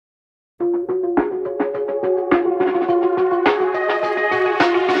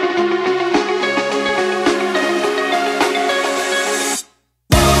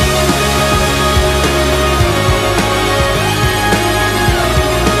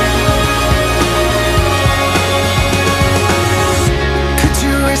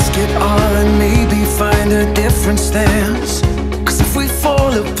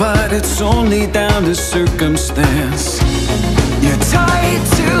that it's only down to circumstance. You're tied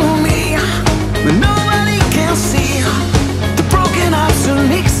to me, but nobody can see the broken hearts and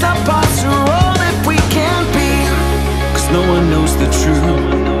mixed up parts are all that we can't be. Cause no one knows the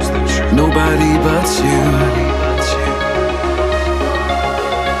truth, nobody but you.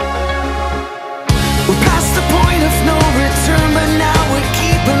 We're past the point of no return, but now we're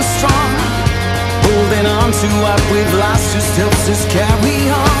keeping strong, holding on to what we've lost just helps us carry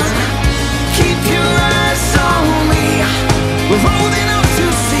on. Keep your eyes on me, we're holding up to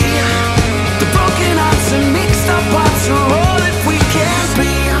see the broken hearts and mixed up parts are all that we can't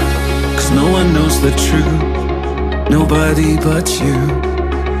be. Cause no one knows the truth, nobody but you.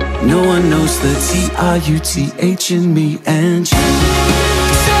 No one knows the T-I-U-T-H in me and you.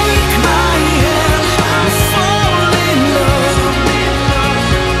 Take my hand, we'll fall in love.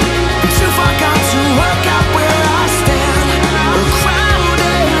 I'm too far gone to work out where I stand. A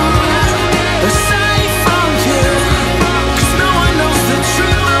crowded room, aside from you. Cause no one knows the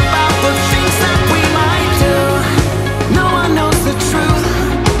truth about the things that we might do. No one knows the truth,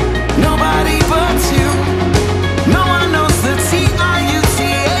 nobody but you. No one knows the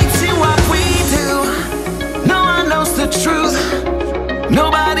T-I-U-T-H in what we do. No one knows the truth,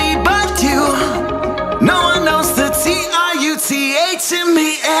 nobody but you. No one knows the T-I-U-T-H in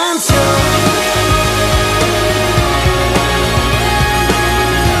me and you.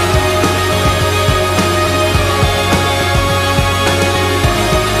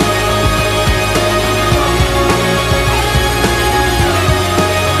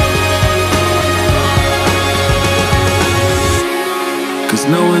 Cause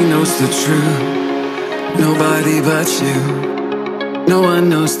no one knows the truth, nobody but you. No one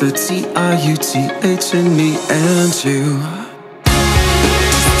knows the T-I-U-T-H in me and you.